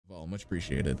well. Much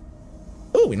appreciated.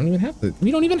 Oh, we don't even have to. We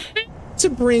don't even have to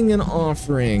bring an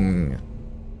offering.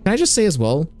 Can I just say as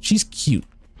well? She's cute.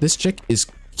 This chick is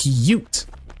cute.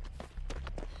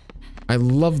 I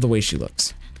love the way she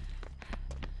looks.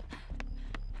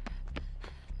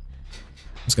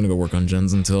 I'm just gonna go work on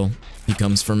gens until he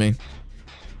comes for me.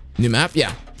 New map?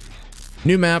 Yeah.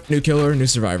 New map, new killer, new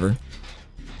survivor.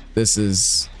 This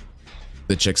is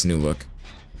the chick's new look.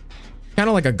 Kind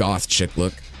of like a goth chick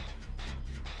look.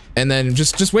 And then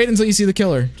just wait until you see the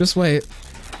killer. Just wait.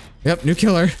 Yep, new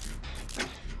killer.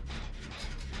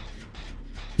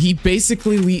 He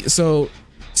basically, so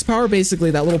his power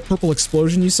basically, that little purple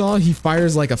explosion you saw, he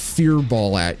fires like a fear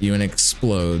ball at you and it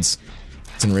explodes.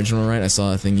 It's an original, right? I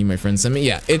saw a thingy my friend sent me.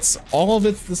 Yeah, it's all of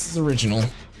it. This is original.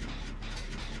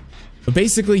 But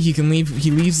basically he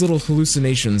leaves little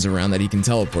hallucinations around that he can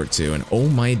teleport to, and oh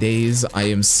my days, I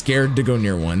am scared to go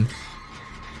near one.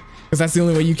 Because that's the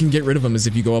only way you can get rid of him is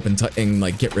if you go up and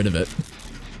like get rid of it.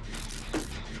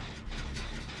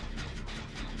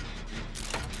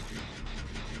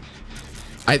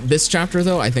 This chapter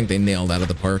though, I think they nailed out of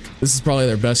the park. This is probably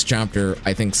their best chapter,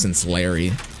 I think, since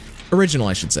Larry. Original,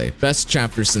 I should say. Best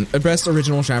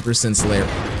original chapter since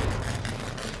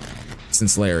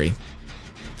Larry.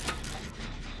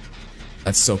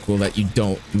 That's so cool that you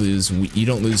don't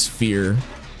lose fear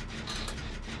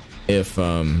if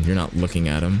you're not looking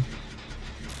at him.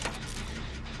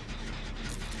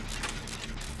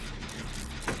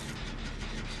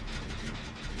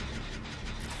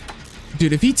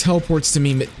 Dude, if he teleports to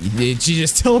me, did she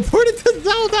just teleported to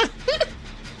Zelda?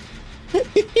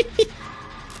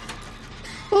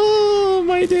 Oh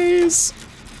my days.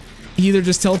 He either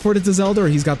just teleported to Zelda or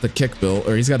he's got the kick build,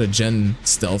 or he's got a gen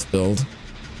stealth build.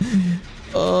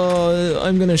 Oh,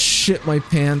 I'm gonna shit my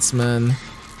pants, man.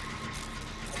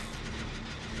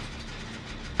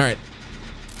 Alright.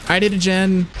 I did a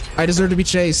gen. I deserve to be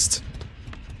chased.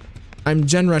 I'm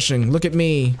gen rushing. Look at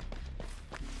me.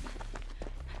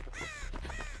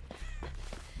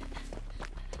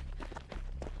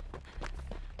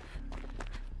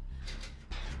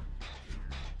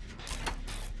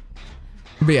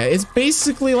 But yeah, it's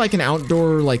basically like an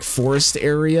outdoor, like, forest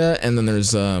area, and then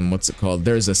there's, what's it called?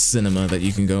 There's a cinema that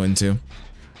you can go into.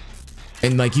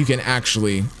 And, like, you can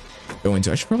actually go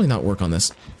into. I should probably not work on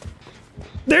this.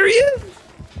 There he is!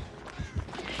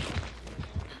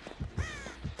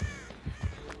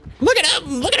 Look at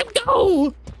him! Look at him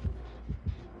go!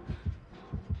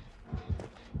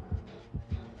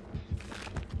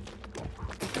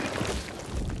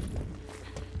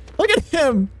 Look at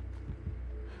him!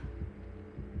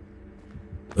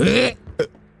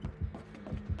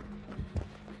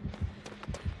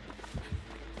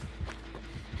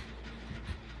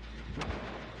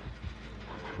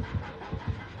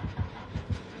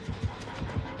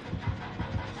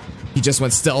 He just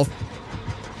went stealth.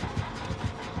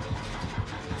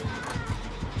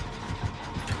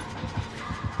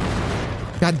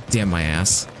 God damn my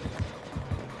ass.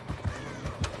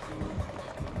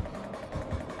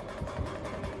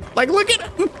 Like, look at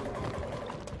him!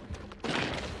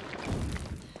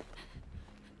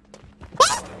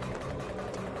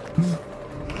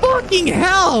 Fucking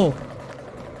hell!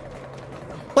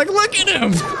 Like, look at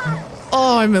him!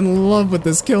 Oh, I'm in love with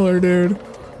this killer, dude.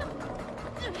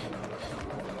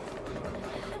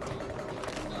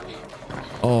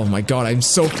 Oh my god, I'm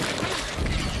so...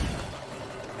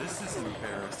 This is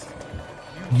embarrassing.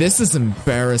 This is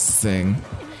embarrassing.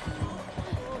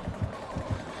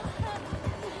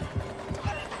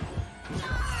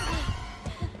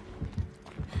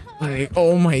 Like,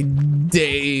 oh my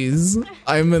days.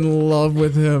 I'm in love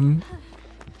with him.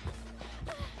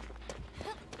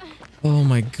 Oh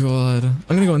my god. I'm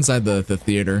gonna go inside the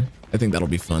theater. I think that'll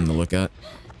be fun to look at.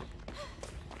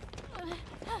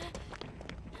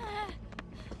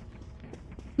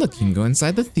 Look, you can go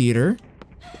inside the theater.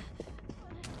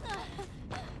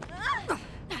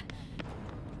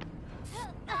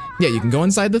 Yeah, you can go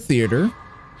inside the theater.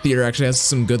 Theater actually has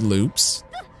some good loops.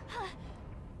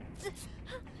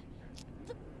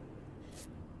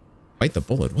 Bite the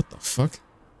bullet, what the fuck?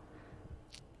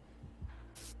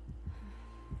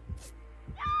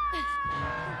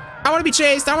 I wanna be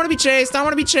chased, I wanna be chased, I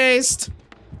wanna be chased!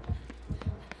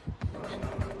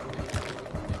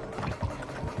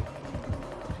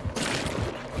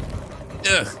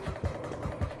 Ugh.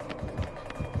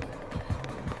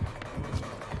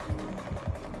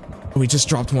 Oh, he just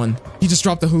dropped one. He just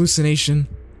dropped the hallucination.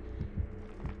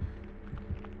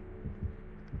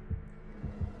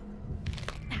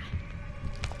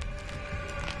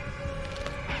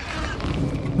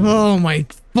 Oh my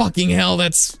fucking hell,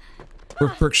 that's...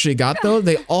 perks she got though,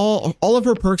 they all of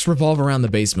her perks revolve around the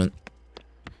basement.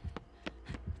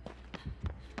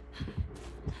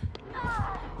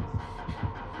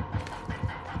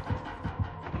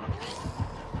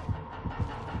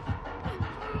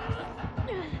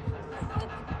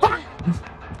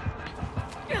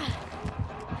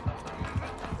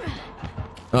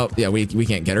 Oh, yeah, we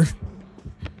can't get her.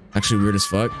 Actually weird as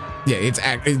fuck. Yeah,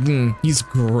 he's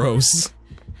gross.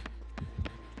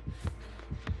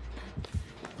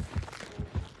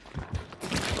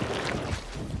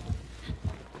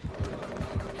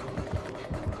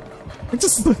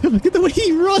 Just look at the way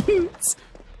he runs.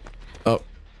 Oh.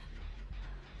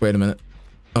 Wait a minute.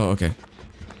 Oh, okay.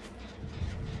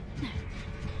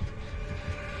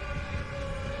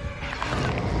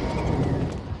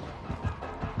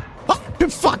 Oh,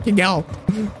 fucking hell.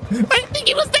 I didn't think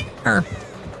he was there.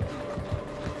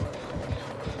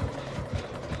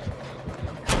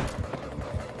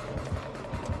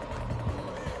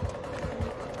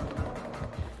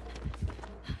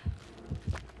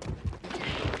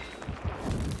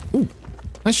 Ooh,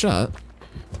 nice shot.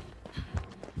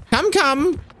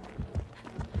 Come.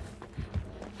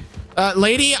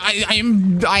 Lady,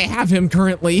 I have him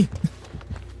currently.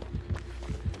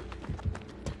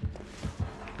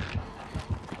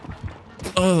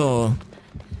 Oh.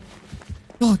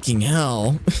 Fucking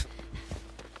hell.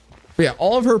 But yeah,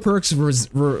 all of her perks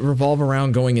revolve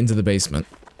around going into the basement.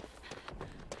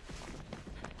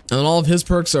 And all of his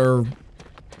perks are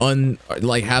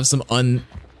have some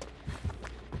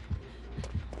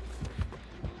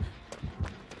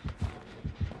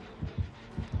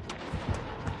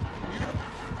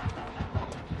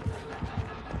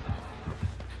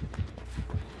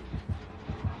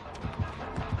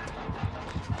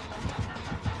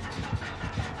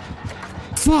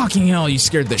Fucking hell, you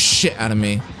scared the shit out of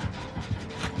me.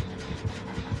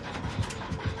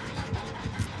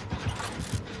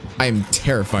 I am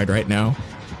terrified right now.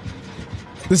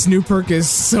 This new perk is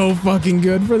so fucking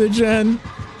good for the gen.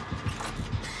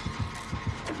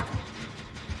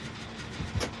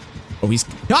 Oh, he's...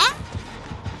 Ah!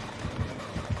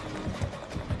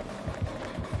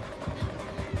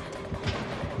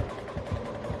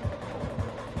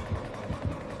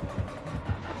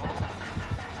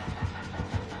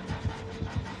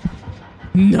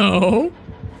 No.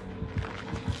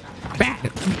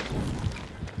 Bad.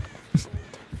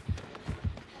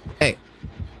 Hey.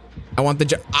 I want the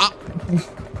job. Ah.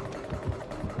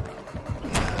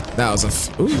 That was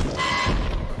a... Ooh.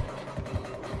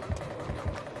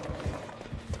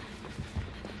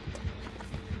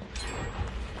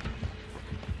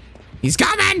 He's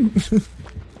coming!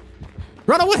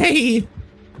 Run away!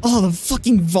 Oh, the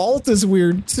fucking vault is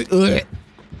weird. Ugh.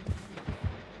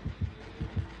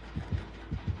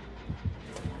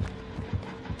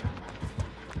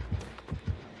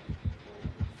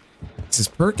 Is his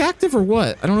perk active or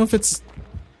what? I don't know if it's...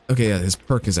 Okay, yeah, his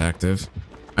perk is active.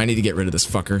 I need to get rid of this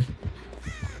fucker.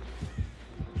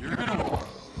 You're gonna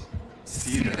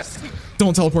see this.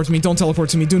 Don't teleport to me, don't teleport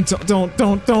to me, don't.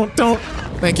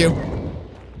 Thank you.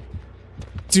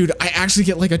 Dude, I actually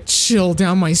get like a chill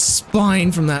down my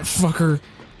spine from that fucker.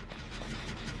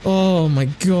 Oh my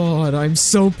god, I'm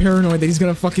so paranoid that he's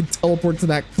gonna fucking teleport to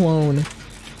that clone.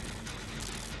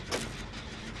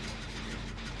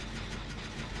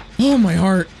 Oh, my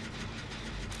heart.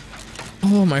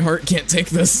 Oh, my heart can't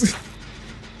take this.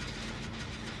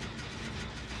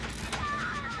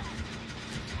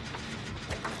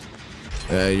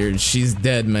 She's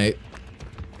dead, mate.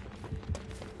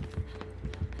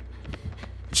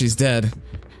 She's dead.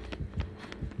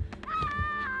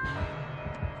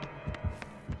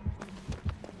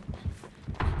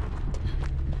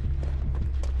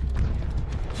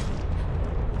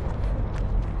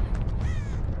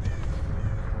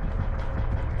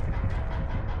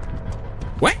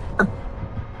 Where?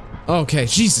 Okay,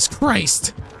 Jesus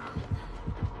Christ.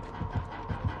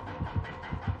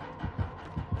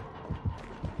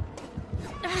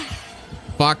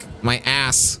 Fuck my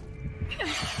ass.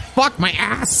 Fuck my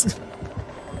ass.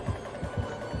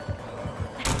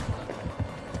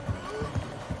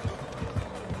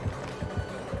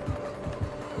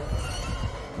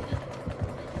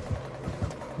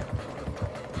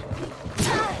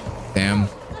 Damn.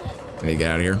 I need to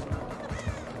get out of here.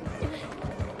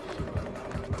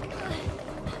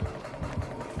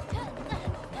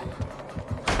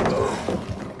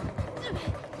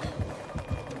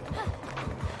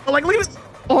 Oh, like, leave us.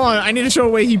 Hold on, I need to show a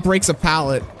way he breaks a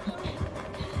pallet.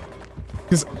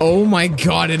 Because, oh my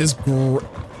god, it is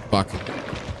fuck.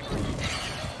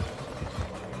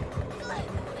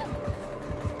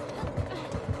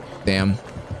 Damn.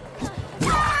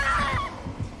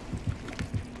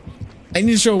 I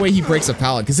need to show a way he breaks a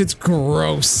pallet because it's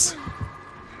gross.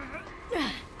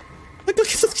 Look,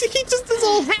 he just is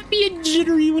all happy and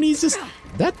jittery when he's just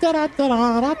da da da da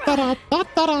da da da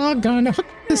da da, gonna hook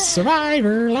the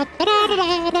survivor, da da da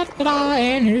da da da,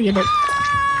 and here you go.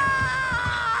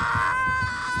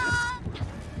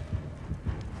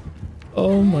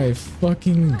 Oh my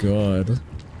fucking god.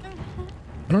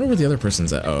 I don't know where the other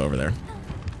person's at. Oh, over there.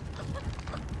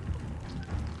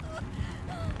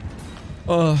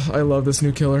 Oh, I love this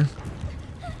new killer.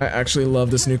 I actually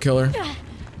love this new killer.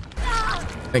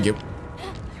 Thank you.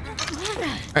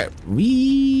 Alright,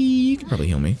 you can probably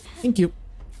heal me. Thank you.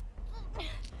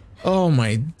 Oh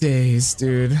my days,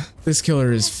 dude. This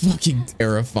killer is fucking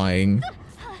terrifying.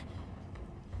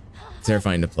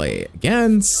 Terrifying to play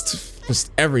against.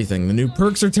 Just everything. The new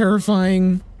perks are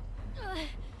terrifying.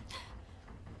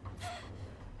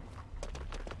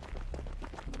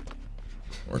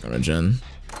 Work on a gen.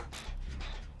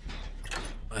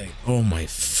 Like, oh my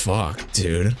fuck,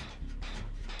 dude.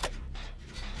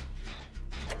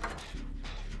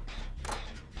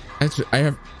 Actually, I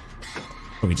have...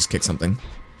 Oh, we just kicked something.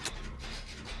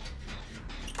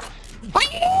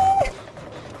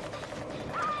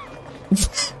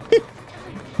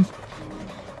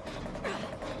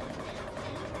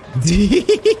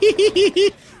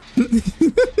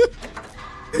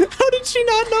 How did she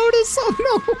not notice? Oh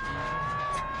no!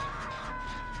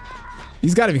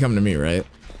 He's got to be coming to me, right?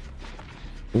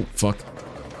 Oh, fuck.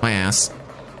 My ass.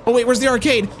 Oh wait, where's the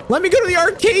arcade? Let me go to the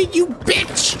arcade, you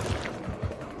bitch!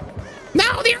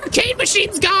 Now the arcade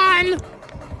machine's gone!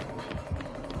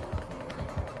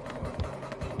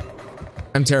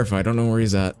 I'm terrified. I don't know where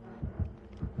he's at.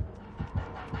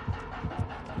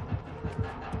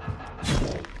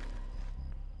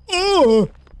 Oh!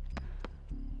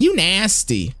 You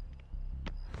nasty.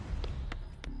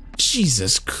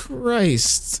 Jesus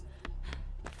Christ.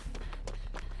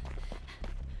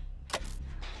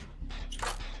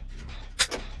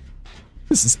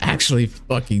 This is actually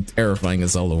fucking terrifying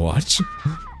as hell to watch.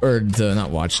 Or to not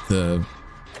watch, to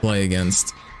play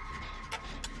against.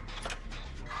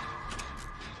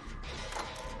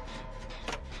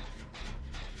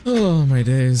 Oh my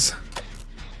days.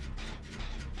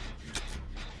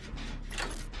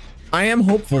 I am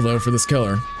hopeful though for this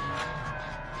killer.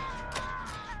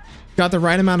 Got the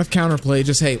right amount of counterplay,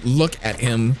 just hey, look at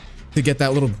him to get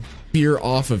that little beer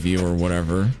off of you or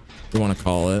whatever you want to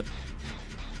call it.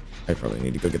 I probably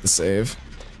need to go get the save.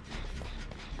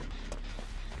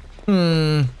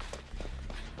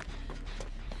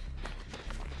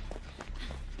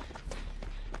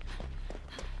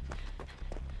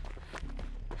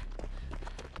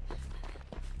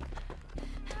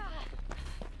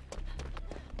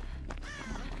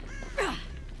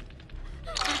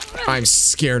 I'm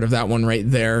scared of that one right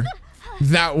there.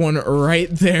 That one right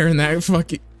there and that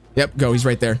fucking... Yep, go, he's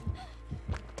right there.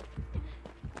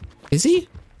 Is he?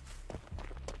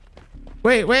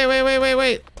 Wait.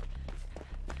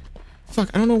 Fuck,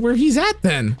 I don't know where he's at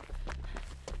then.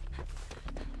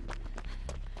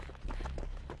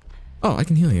 Oh, I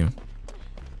can heal you.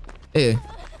 Eh,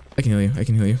 I can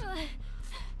heal you.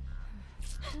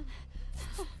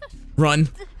 Run,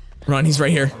 he's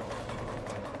right here.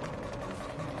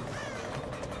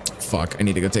 Fuck, I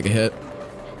need to go take a hit.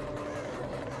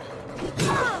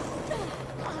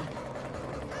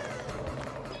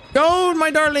 Go, my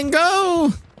darling,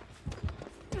 go!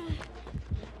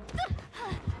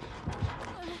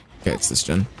 Okay, it's this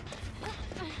gen.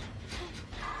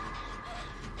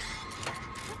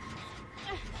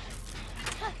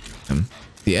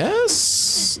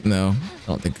 DS? No, I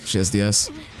don't think she has DS.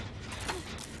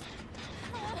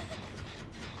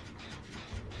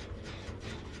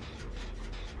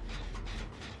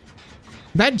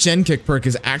 That gen kick perk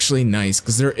is actually nice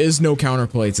because there is no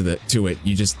counterplay to it.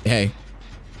 You just, hey,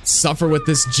 suffer with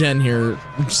this gen here.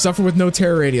 Suffer with no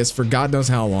terror radius for God knows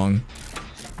how long.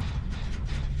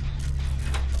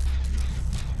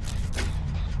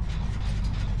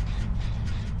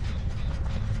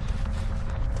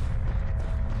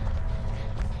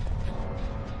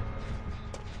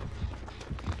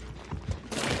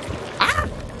 Ah!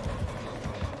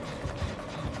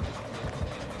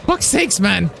 Fuck's sakes,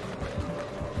 man.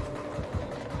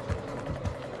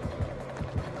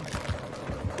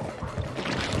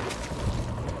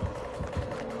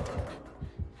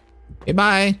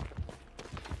 Bye.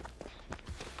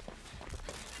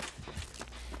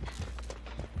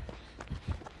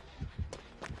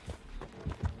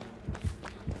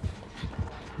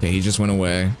 Okay, he just went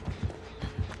away.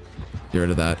 Get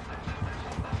rid of that.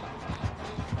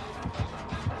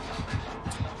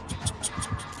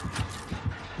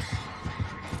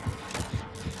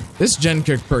 This gen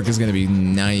kick perk is gonna be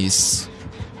nice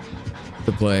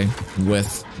to play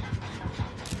with.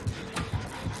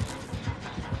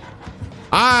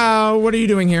 Ah, what are you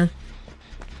doing here?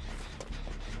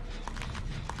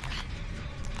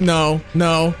 No,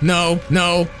 no, no,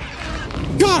 no.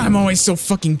 God, I'm always so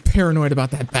fucking paranoid about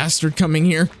that bastard coming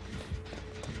here.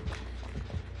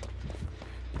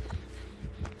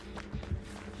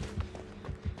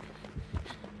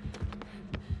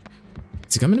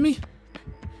 Is he coming to me?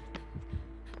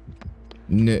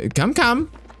 No, come.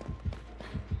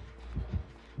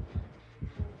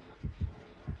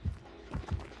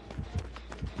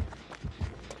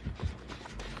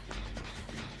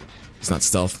 It's not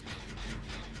stealth.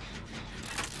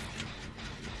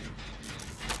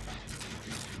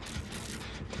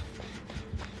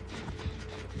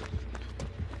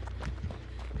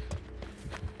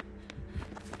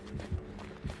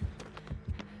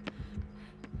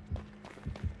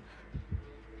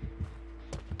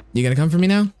 You gonna come for me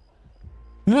now?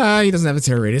 Ah, he doesn't have a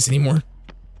terror radius anymore.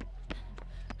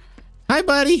 Hi,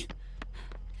 buddy.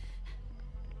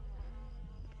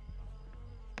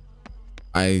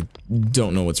 I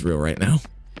don't know what's real right now.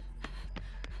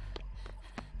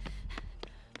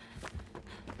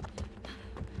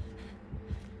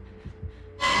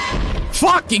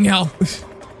 Fucking hell!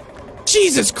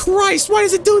 Jesus Christ, why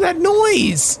does it do that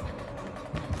noise?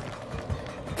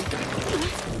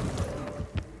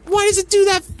 Why does it do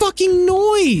that fucking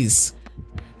noise?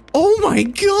 Oh my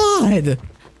god!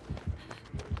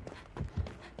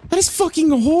 That is fucking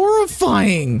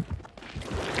horrifying!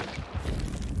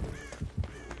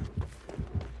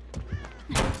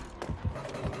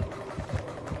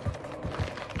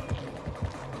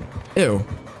 Ew.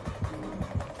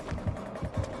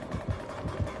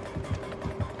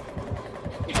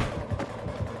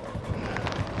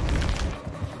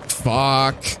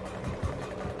 Fuck.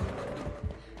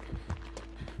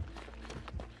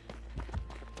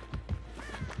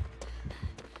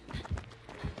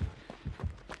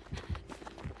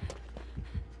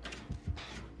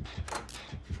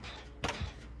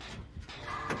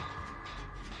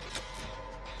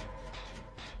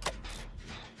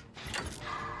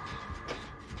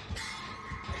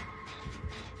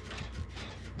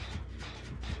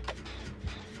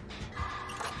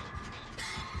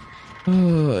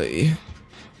 Oy.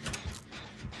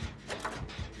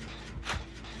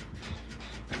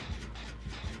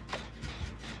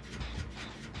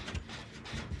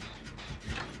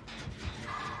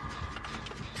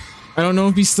 I don't know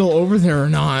if he's still over there or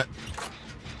not.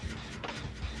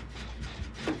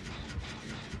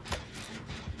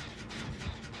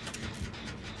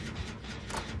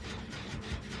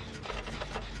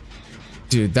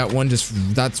 Dude, that one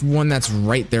that's one that's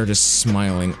right there just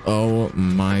smiling. Oh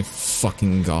my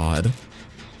fucking god.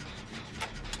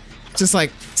 Just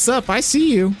like, sup, I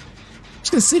see you. I'm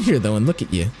just gonna sit here though and look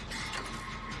at you.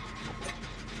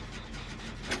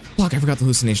 Fuck, I forgot the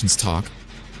hallucinations talk.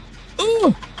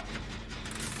 Oh!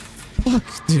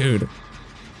 Fuck, dude.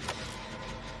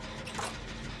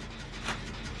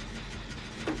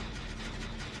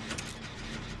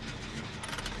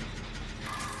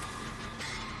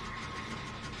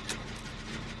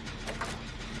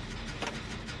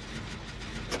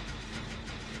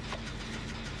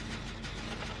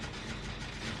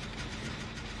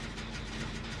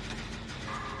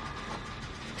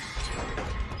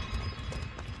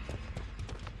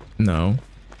 No.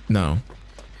 No.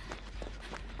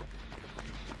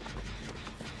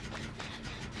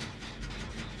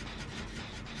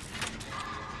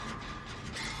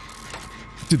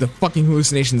 Dude, the fucking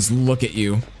hallucinations look at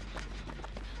you.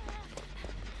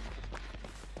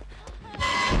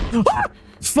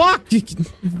 Fuck!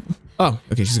 Oh,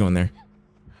 okay, she's going there.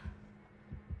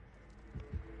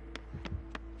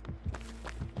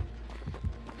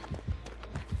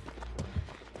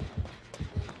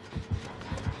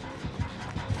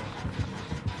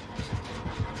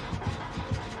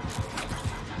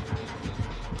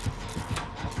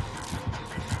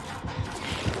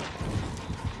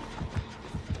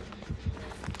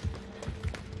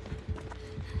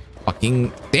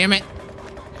 Fucking damn it.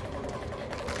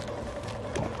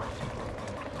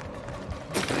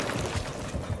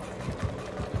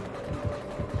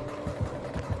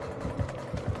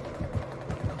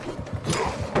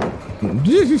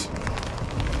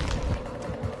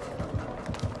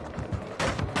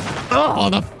 Oh,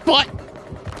 the fuck.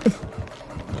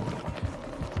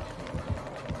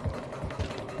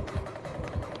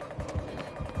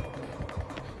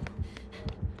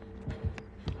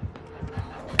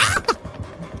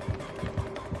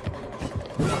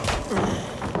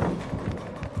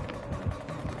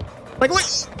 Like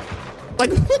what?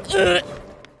 Like what?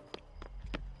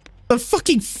 The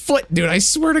fucking foot, dude, I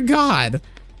swear to God.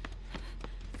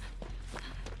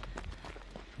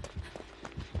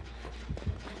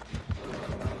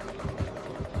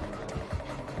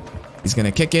 He's gonna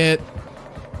kick it.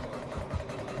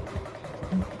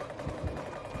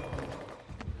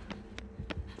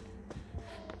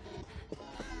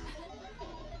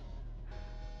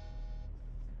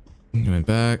 He went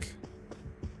back.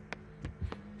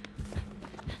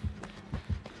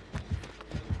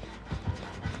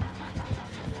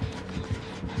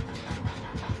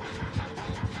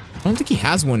 I don't think he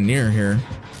has one near here.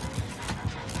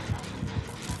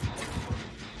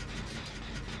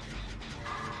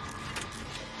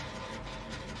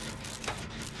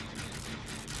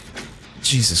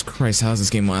 Jesus Christ, how has this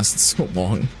game lasted so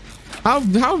long? How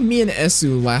me and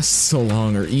Esu last so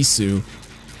long, or Isu?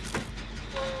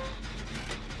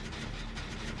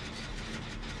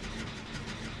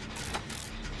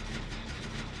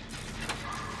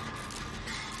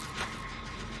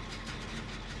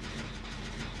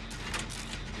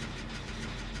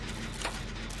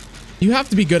 You have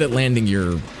to be good at landing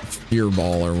your fear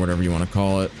ball or whatever you want to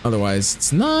call it. Otherwise,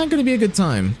 it's not going to be a good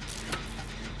time.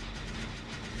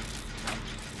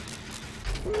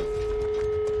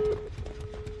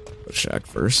 Go shack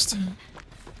first.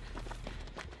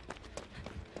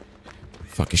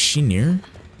 Fuck, is she near?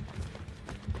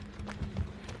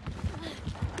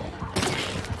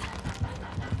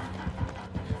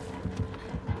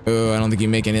 Oh, I don't think you're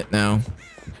making it now.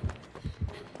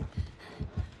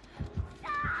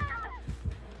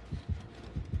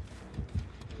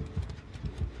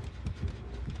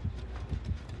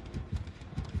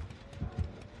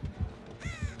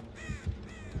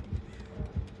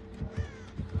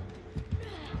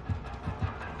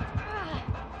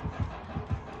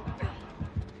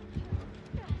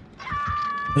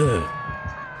 Ugh.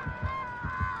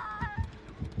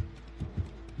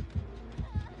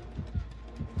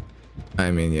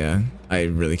 I mean, yeah, I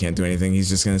really can't do anything. He's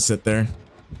just gonna sit there.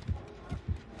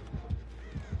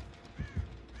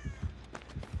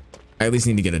 I at least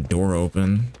need to get a door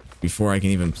open before I can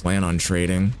even plan on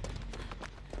trading.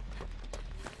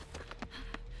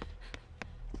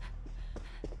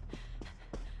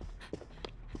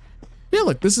 Yeah,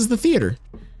 look, this is the theater.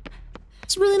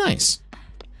 It's really nice.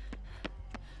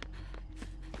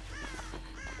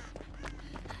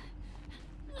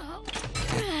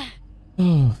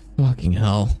 Oh, fucking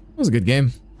hell. That was a good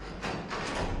game.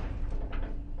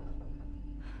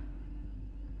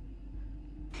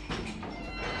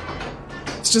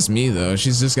 It's just me, though.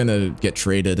 She's just gonna get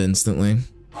traded instantly.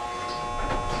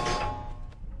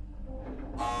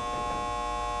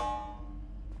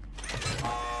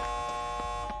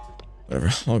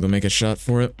 Whatever. I'll go make a shot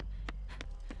for it.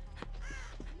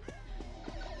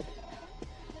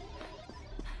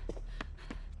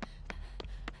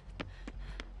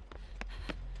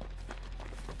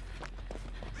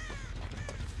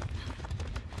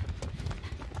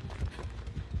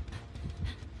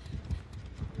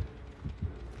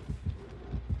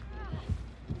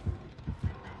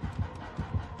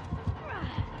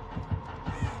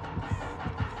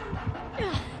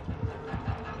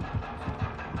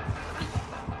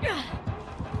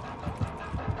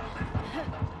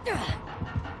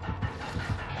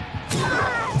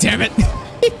 Damn it!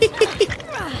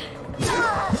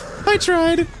 I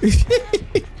tried.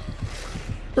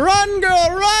 Run, girl,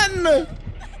 run!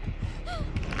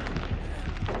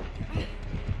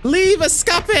 Leave,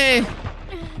 escape!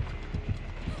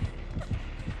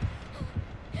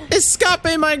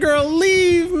 Escape, my girl,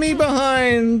 leave me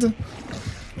behind!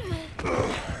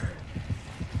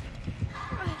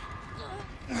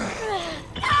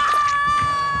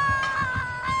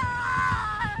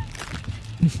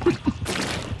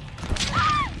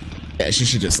 Yeah, she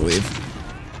should just leave.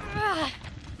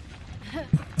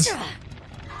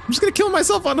 I'm just gonna kill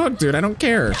myself on hook, dude. I don't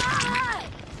care.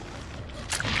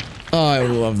 Oh, I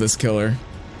love this killer.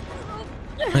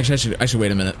 Actually, I should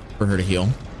wait a minute for her to heal.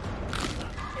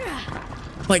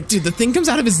 Like, dude, the thing comes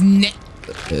out of his neck.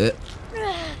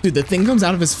 Dude, the thing comes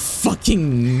out of his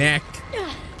fucking neck.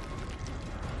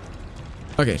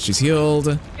 Okay, she's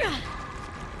healed.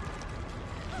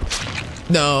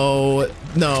 No,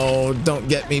 no, don't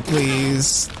get me,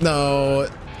 please. No,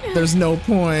 there's no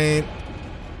point.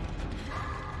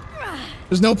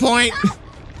 There's no point.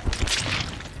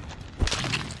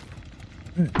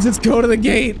 Just go to the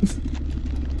gate.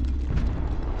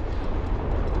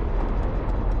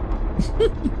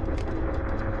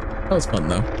 That was fun,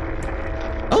 though.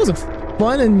 That was a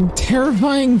fun and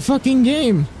terrifying fucking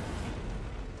game.